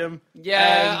like him.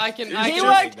 Yeah, I can He see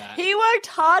worked. that. He worked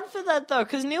hard for that though,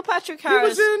 because Neil Patrick He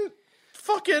Harris. was in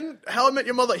fucking How I Met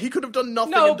Your Mother. He could have done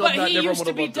nothing No, and done but that. he and everyone used to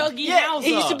would be have loved him. Dougie Yeah, Hauser.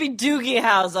 he used to be Doogie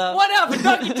Howser. Whatever,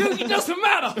 Dougie Doogie doesn't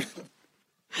matter.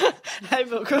 Hey,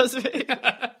 Bill Crosby.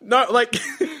 No, like...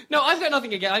 No, I've got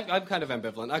nothing against. I'm kind of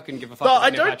ambivalent. I couldn't give a fuck No, about I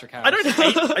Neil Patrick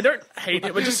Harris. I don't hate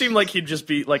him. It just seemed like he'd just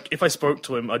be like, if I spoke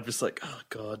to him, I'd just like, oh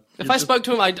god. If I spoke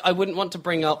to him, I wouldn't want to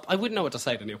bring up. I wouldn't know what to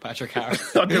say to Neil Patrick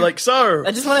Harris. I'd be like, so.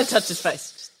 I just want to touch his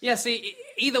face. Yeah, see,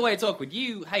 either way, it's awkward.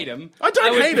 You hate him. I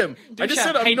don't would- hate him. I just Dusha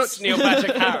said I'm hates not Neil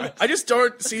Patrick Harris. I just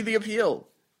don't see the appeal.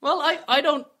 Well, I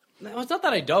don't. No, it's not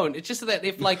that I don't. It's just that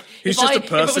if like He's if just a if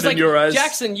it was person in like, your eyes.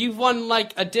 Jackson, you've won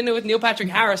like a dinner with Neil Patrick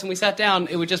Harris, and we sat down,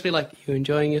 it would just be like, "You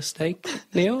enjoying your steak,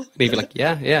 Neil?" And he'd be like,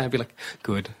 "Yeah, yeah." I'd be like,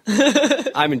 "Good."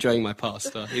 I'm enjoying my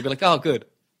pasta. He'd be like, "Oh, good."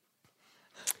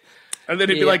 And then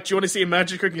he'd be Yeah. like, do you want to see a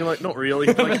magic trick? And you're like, not really.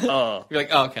 He'd be like, oh. He'd be like,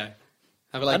 "Oh, okay."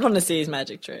 I'd be like, I'd want to see his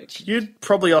magic trick. You'd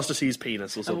probably ask to see his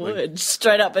penis or I something. would.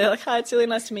 Straight up be like, hi, it's really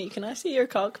nice to meet you. Can I see your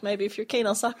cock? Maybe if you're keen,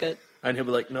 I'll suck it. And he'll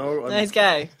be like, no, No, I'm he's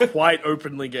gay. quite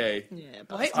openly gay. Yeah, What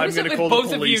but is I'm it gonna with call the both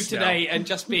of you police today and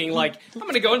just being like, I'm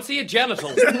going to go and see a genital.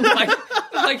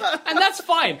 And that's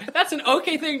fine. That's an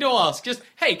okay thing to ask. Just,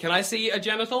 hey, can I see a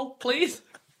genital, please?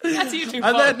 That's you two.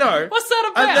 And then, no. What's that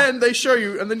about? And then they show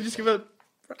you, and then you just give a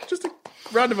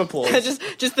round of applause.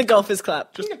 just the golfers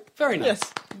clap. Very nice.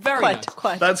 Yes. Very Quite, nice.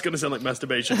 quite. That's going to sound like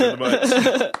masturbation for the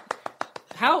most.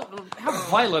 How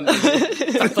violent is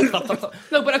it?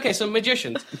 No, but okay, so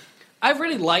magicians. I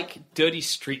really like dirty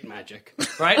street magic,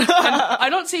 right? And I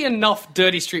don't see enough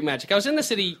dirty street magic. I was in the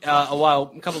city a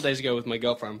couple of days ago with my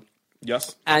girlfriend.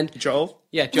 Yes. And Joel?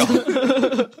 Yeah,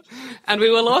 Joel. And we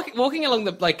were walking along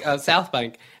the South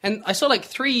Bank, and I saw like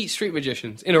 3 street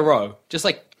magicians in a row, just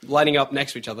like lining up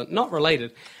next to each other, not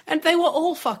related. And they were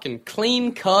all fucking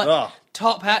clean cut, Ugh.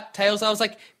 top hat, tails. I was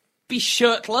like, be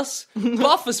shirtless,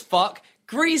 buff as fuck,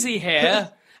 greasy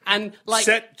hair, and like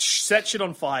Set shit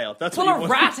on fire. That's pull what you a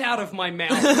want. rat out of my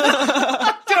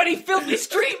mouth. Dirty, filthy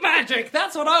street magic.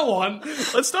 That's what I want.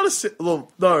 Let's start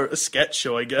a sketch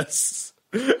show, I guess.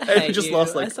 And Hate it just you.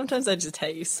 lasts like Sometimes I just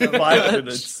hate you so 5 much.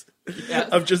 minutes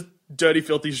of just dirty,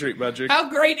 filthy street magic. How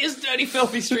great is dirty,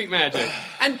 filthy street magic?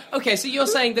 And okay, so you're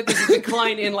saying that there's a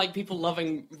decline in like people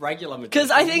loving regular magic?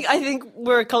 Because I think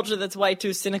we're a culture that's way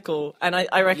too cynical, and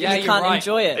I reckon Yeah, you you're can't right.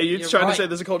 enjoy it. Are you You're trying right. to say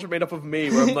there's a culture made up of me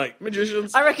where I'm like,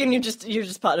 magicians? I reckon you're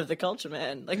just part of the culture,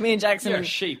 man. Like me and Jackson. You're a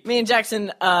sheep. Me and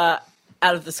Jackson are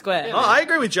out of the square. Oh, I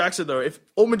agree with Jackson though. If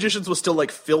all magicians were still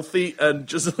like filthy and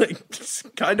just like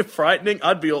just kind of frightening,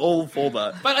 I'd be all for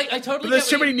that. But I totally. But there's get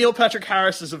too what many you- Neil Patrick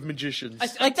Harrises of magicians.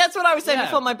 Like that's what I was saying Yeah.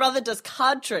 before. My brother does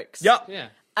card tricks. Yep. Yeah.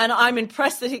 And I'm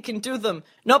impressed that he can do them.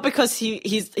 Not because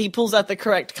he pulls out the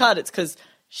correct card. It's because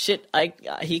shit, I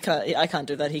can't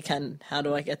do that. He can. How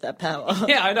do I get that power?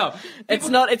 Yeah, I know. It's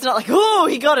not like, oh,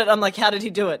 he got it. I'm like, how did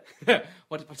he do it?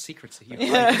 What secrets are you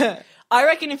hiding? I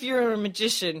reckon if you're a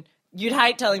magician, you'd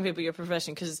hate telling people your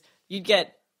profession because you'd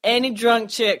get any drunk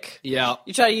chick. Yeah.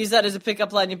 You try to use that as a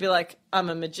pickup line, you'd be like, I'm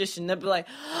a magician. They'd be like,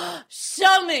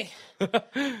 show me.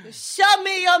 Show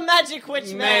me your magic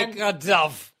witch, man. Make a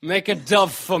dove. Make a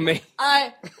dove for me.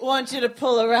 I want you to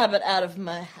pull a rabbit out of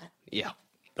my hat. Yeah.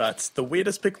 That's the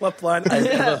weirdest pick-up line I've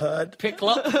ever heard. Pickle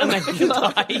up and then you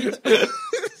died.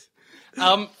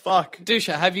 Fuck.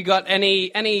 Dusha, have you got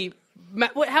any?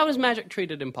 How is magic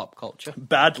treated in pop culture?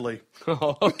 Badly.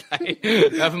 Oh, okay.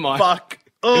 Never mind. Fuck.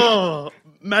 Oh,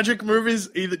 magic movies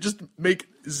either just make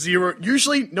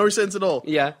usually no sense at all.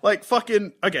 Yeah. Like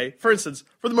fucking, okay, for instance,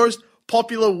 for the most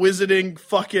popular wizarding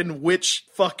fucking witch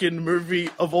fucking movie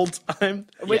of all time.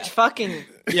 Which fucking,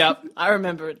 Yep. I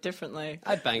remember it differently.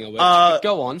 I'd bang a witch.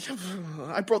 Go on.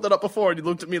 I brought that up before and you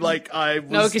looked at me like I was...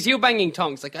 No, because you're banging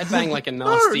tongues. Like, I'd bang like a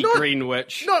nasty not- green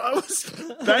witch. No, I was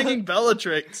banging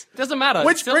Bellatrix. Doesn't matter.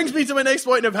 Which Still- brings me to my next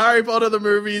point of Harry Potter, the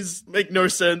movies make no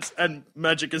sense and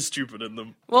magic is stupid in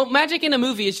them. Well, magic in a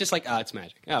movie is just like, it's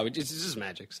magic. Oh, it's just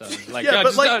magic. So, like, Yeah, no, but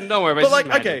just like, don't worry about it. but It's like,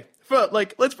 just magic.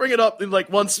 okay, let's bring it up in like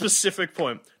one specific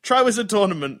point. Triwizard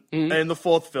Tournament in the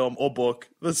 4th film or book,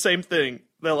 the same thing.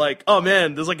 They're like, oh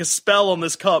man, there's like a spell on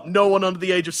this cup. No one under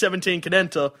the age of 17 can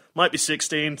enter. Might be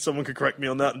 16. Someone could correct me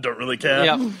on that and don't really care.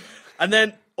 Yep. And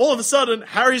then all of a sudden,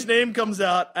 Harry's name comes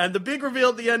out, and the big reveal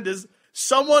at the end is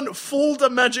someone fooled a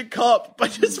magic cup by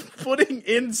just putting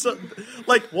in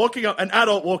like walking up. An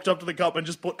adult walked up to the cup and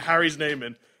just put Harry's name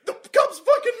in. The cup's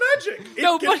fucking magic. It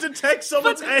No, can but- detect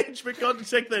someone's age, but can't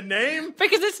detect their name.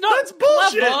 Because it's not That's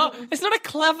bullshit. clever. It's not a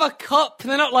clever cup.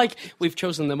 They're not like, we've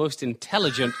chosen the most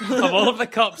intelligent of all of the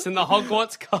cups in the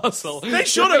Hogwarts castle. They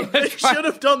should have. They should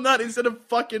have done that instead of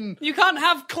fucking. You can't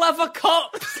have clever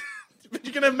cups. But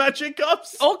you can have magic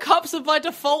cups. All cups are by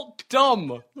default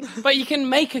dumb. But you can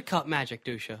make a cup magic,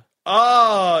 Dusha.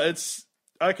 Oh, it's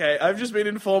okay. I've just been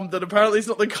informed that apparently it's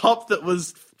not the cup that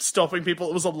was stopping people;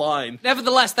 it was a line.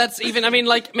 Nevertheless, that's even, I mean,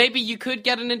 like, maybe you could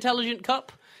get an intelligent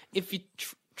cup if you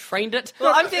trained it.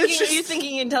 Well, I'm thinking, It's just- you're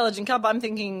thinking Intelligent Cup, I'm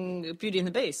thinking Beauty and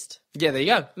the Beast. Yeah, there you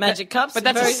go. Magic cups, But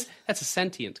that's, very- that's a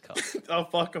sentient cup. Oh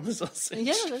fuck! I'm so sick.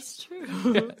 Yeah, that's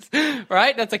true.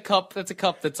 Right? That's a cup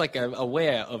that's like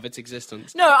aware of its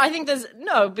existence. No, I think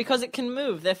because it can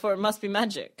move, therefore it must be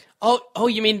magic. Oh,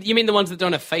 you mean the ones that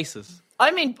don't have faces? I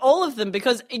mean, all of them,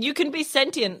 because you can be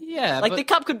sentient. Yeah, like but- the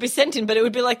cup could be sentient, but it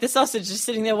would be like the sausage just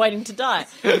sitting there waiting to die.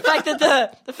 The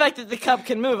fact that the cup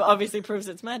can move obviously proves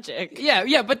it's magic.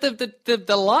 Yeah, but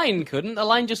the line couldn't. The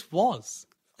line just was.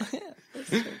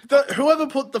 Whoever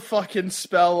put the fucking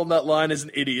spell on that line is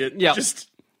an idiot. Yeah. Just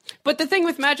But the thing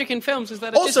with magic in films is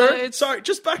that it's also, just, it's sorry,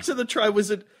 just back to the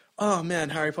Triwizard. Oh man,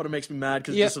 Harry Potter makes me mad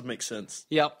because Yep. it doesn't make sense.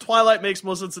 Yep. Twilight makes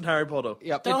more sense than Harry Potter.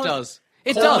 Yep, Don't- it does.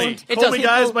 It Call does. me. It Call does. me,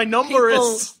 guys. My number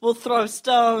is. We'll throw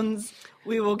stones.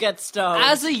 We will get stones.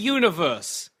 As a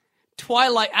universe,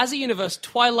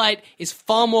 Twilight is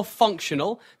far more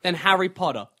functional than Harry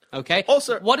Potter. Okay.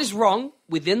 Also- what is wrong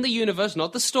within the universe,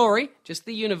 not the story, just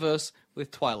the universe with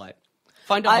Twilight?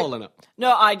 Find a hole in it.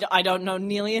 No, I don't know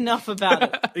nearly enough about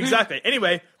it. Exactly.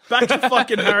 Anyway, back to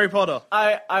fucking Harry Potter.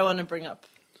 I want to bring up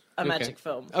a magic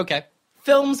film. Okay.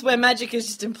 Films where magic is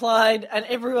just implied and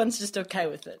everyone's just okay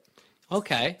with it.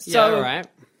 Okay. So- Yeah. All right.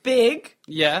 Big,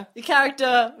 Yeah. the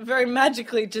character very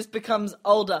magically just becomes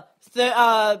older.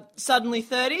 Suddenly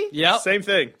 30. Yep. Same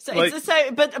thing. So Like, it's the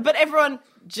same, but everyone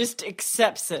just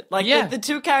accepts it. Like Yeah. the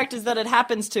two characters that it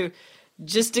happens to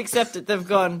just accept it. They've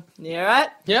gone, you all right?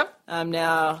 Yep. I'm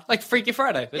now. Like Freaky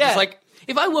Friday. They're Yeah. just like,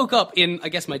 if I woke up in, I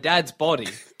guess, my dad's body,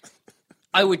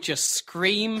 I would just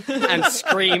scream and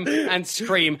scream and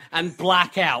scream and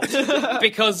black out.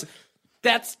 Because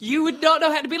you would not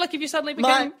know how to be like if you suddenly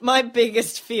became... My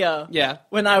biggest fear Yeah.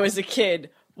 when I was a kid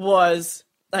was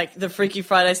like the Freaky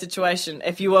Friday situation.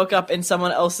 If you woke up in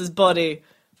someone else's body,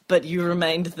 but you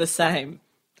remained the same.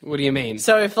 What do you mean?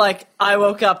 So if like I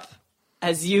woke up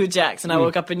as you, Jackson, I Hmm.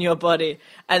 woke up in your body,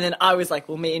 and then I was like,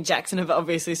 well, me and Jackson have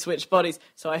obviously switched bodies.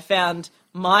 So I found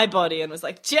my body and was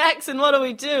like, Jackson, what do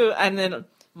we do? And then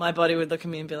my body would look at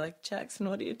me and be like, Jackson,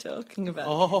 what are you talking about?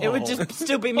 Oh. It would just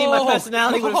still be me. My Oh,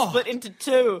 personality would have God. split into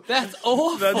two. That's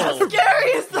awful. How scary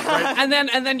is that?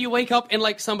 and then you wake up in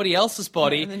like somebody else's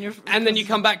body, Yeah, and then you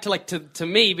come back to like to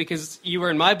me because you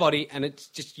were in my body, and it's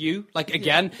just you. Like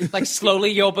again, like slowly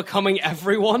you're becoming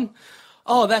everyone.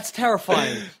 Oh, that's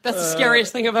terrifying. That's the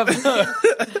scariest thing I've ever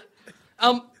heard.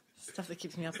 Stuff that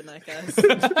keeps me up at night,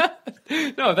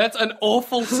 guys. No, that's an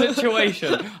awful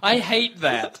situation. I hate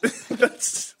that.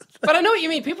 that's But I know what you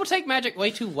mean. People take magic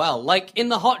way too well. Like in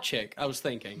The Hot Chick, I was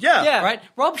thinking. yeah. Yeah. Right?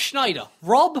 Rob Schneider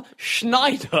comes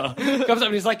up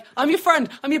and he's like, I'm your friend.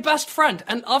 I'm your best friend.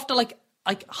 And after like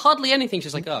hardly anything,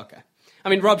 she's like, oh, okay. I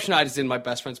mean, Rob Schneider's in my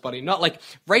best friend's body, not like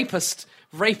rapist.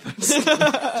 Just,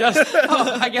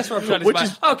 I guess Rob Schneider's Which my,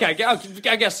 is- okay,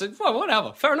 I guess, well,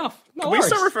 whatever. Fair enough. No Can we worries.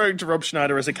 start referring to Rob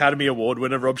Schneider as Academy Award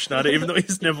winner Rob Schneider, even though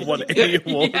he's never won any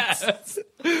awards? Yes.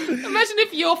 Imagine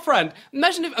if your friend.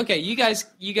 Imagine if. Okay, you guys.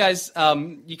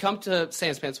 You come to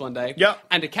Sans Pants one day. Yeah.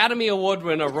 And Academy Award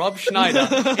winner Rob Schneider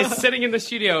is sitting in the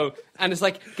studio and is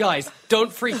like, "Guys,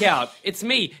 don't freak out. It's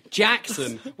me,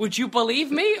 Jackson. Would you believe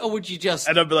me, or would you just?"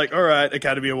 And I'd be like, all right,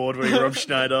 Academy Award winning Rob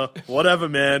Schneider, whatever,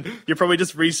 man. You're probably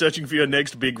just researching for your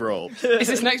next big role. Is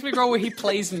this next big role where he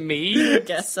plays me?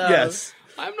 Guess so. Yes.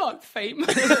 I'm not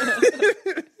famous.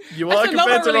 You are It's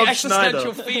another compared to really Rob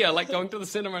existential Schneider. fear, like going to the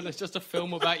cinema and it's just a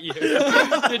film about you.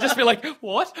 You just be like,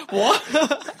 what?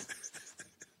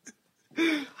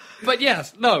 But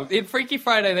yes, no, in Freaky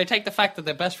Friday, they take the fact that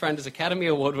their best friend is Academy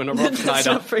Award winner Rob That's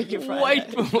Schneider. not Freaky Friday.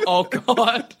 Wait, oh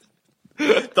god.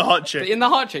 The hot chick. In The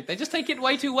Hot Chick, they just take it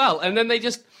way too well, and then they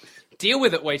just deal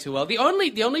with it way too well. The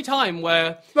only time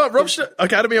where No,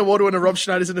 Academy Award winner Rob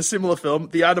Schneider's in a similar film,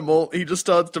 The Animal. He just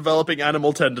starts developing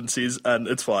animal tendencies, and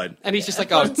it's fine. and he's just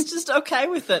like, oh, Everyone's just okay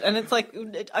with it, and it's like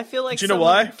I feel like. Do you know someone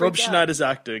why? freaked Rob out. Schneider's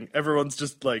acting. Everyone's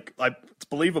just like, it's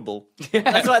believable.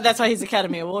 That's why he's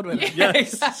Academy Award winner. yeah,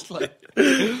 exactly.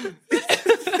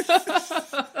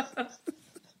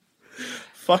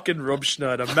 Fucking Rob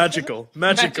Schneider. Magical.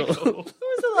 When was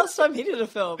the last time he did a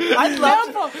film? I'd love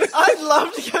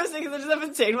to go see, because I just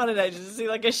haven't seen one in ages, to see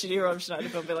like a shitty Rob Schneider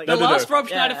film. Be like, The last Rob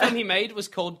Schneider film he made was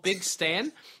called Big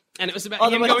Stan, and it was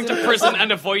about him the going to prison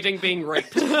and avoiding being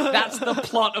raped. That's the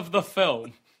plot of the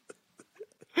film.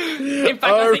 In fact,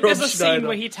 I think Rob there's a Schneider. scene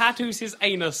where he tattoos his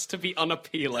anus to be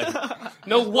unappealing.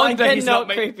 No wonder they're he's not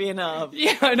not creepy enough.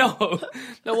 Yeah, I know.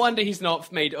 No wonder he's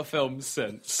not made a film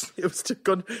since. It was too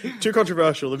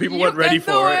controversial. The people weren't ready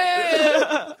for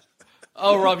it.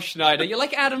 Oh, Rob Schneider, you're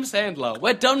like Adam Sandler.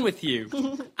 We're done with you.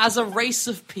 As a race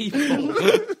of people.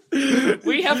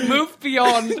 We have moved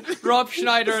beyond Rob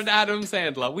Schneider and Adam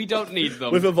Sandler. We don't need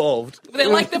them. We've evolved. They're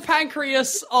like the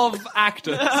pancreas of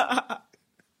actors.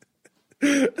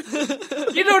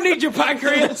 You don't need your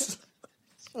pancreas.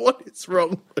 What is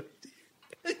wrong with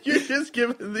you? You're just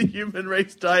giving the human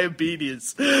race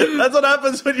diabetes. That's what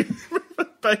happens when you remove a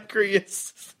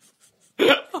pancreas.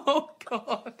 Oh,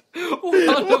 God.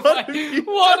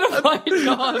 What have I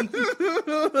done?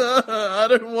 I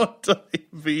don't want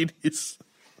diabetes.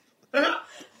 And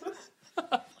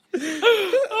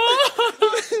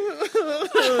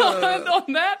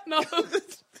on that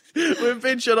note, We've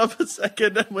been shut up a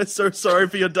second and we're so sorry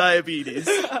for your diabetes.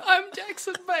 I'm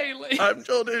Jackson Bailey. I'm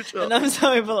Joel Newshot. And I'm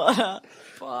Zoe Bellata.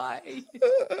 Bye.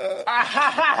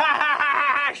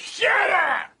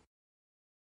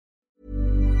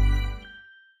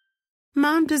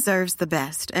 Mom deserves the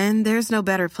best, and there's no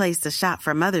better place to shop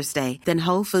for Mother's Day than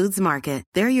Whole Foods Market.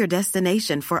 They're your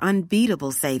destination for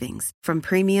unbeatable savings, from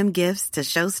premium gifts to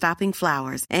show-stopping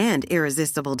flowers and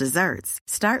irresistible desserts.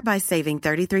 Start by saving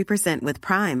 33% with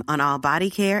Prime on all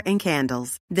body care and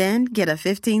candles. Then get a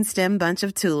 15-stem bunch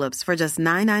of tulips for just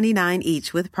 $9.99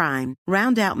 each with Prime.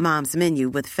 Round out Mom's menu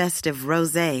with festive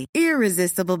rosé,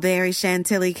 irresistible berry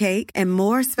chantilly cake, and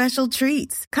more special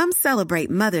treats. Come celebrate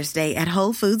Mother's Day at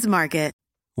Whole Foods Market.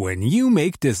 When you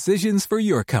make decisions for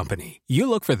your company, you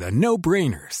look for the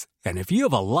no-brainers. And if you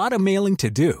have a lot of mailing to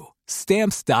do,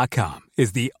 Stamps.com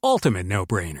is the ultimate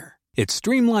no-brainer. It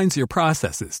streamlines your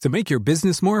processes to make your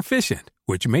business more efficient,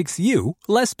 which makes you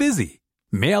less busy.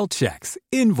 Mail checks,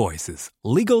 invoices,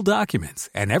 legal documents,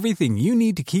 and everything you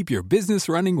need to keep your business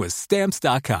running with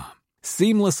Stamps.com.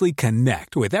 Seamlessly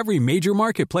connect with every major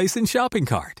marketplace and shopping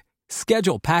cart.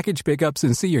 Schedule package pickups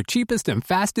and see your cheapest and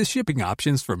fastest shipping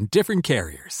options from different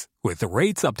carriers, with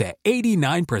rates up to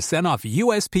 89% off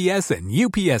USPS and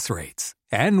UPS rates.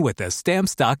 And with the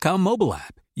Stamps.com mobile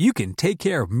app, you can take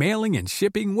care of mailing and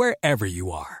shipping wherever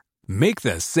you are. Make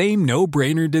the same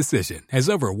no-brainer decision as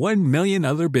over 1 million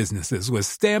other businesses with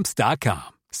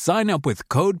Stamps.com. Sign up with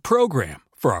code PROGRAM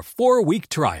for a 4-week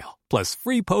trial, plus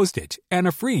free postage and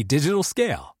a free digital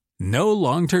scale. No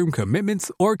long-term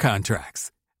commitments or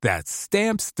contracts. That's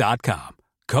Stamps.com.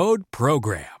 Code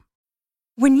PROGRAM.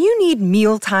 When you need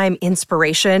mealtime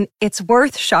inspiration, it's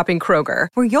worth shopping Kroger,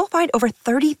 where you'll find over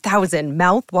 30,000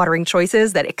 mouth-watering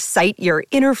choices that excite your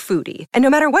inner foodie. And no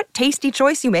matter what tasty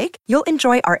choice you make, you'll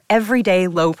enjoy our everyday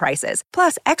low prices,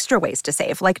 plus extra ways to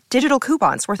save, like digital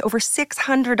coupons worth over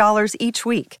 $600 each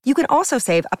week. You can also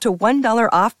save up to $1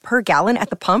 off per gallon at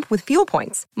the pump with fuel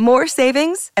points. More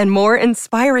savings and more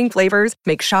inspiring flavors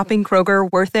make shopping Kroger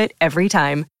worth it every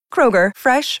time. Kroger,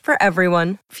 fresh for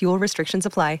everyone. Fuel restrictions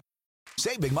apply.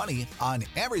 Save big money on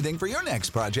everything for your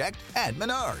next project at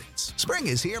Menards. Spring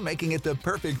is here, making it the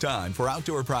perfect time for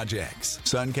outdoor projects.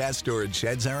 Suncast storage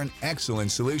sheds are an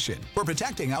excellent solution for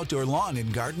protecting outdoor lawn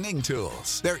and gardening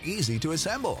tools. They're easy to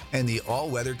assemble, and the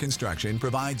all-weather construction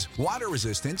provides water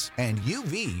resistance and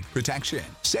UV protection.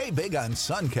 Save big on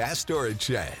Suncast storage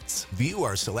sheds. View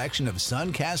our selection of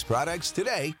Suncast products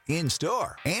today in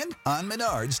store and on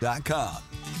Menards.com.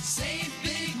 Save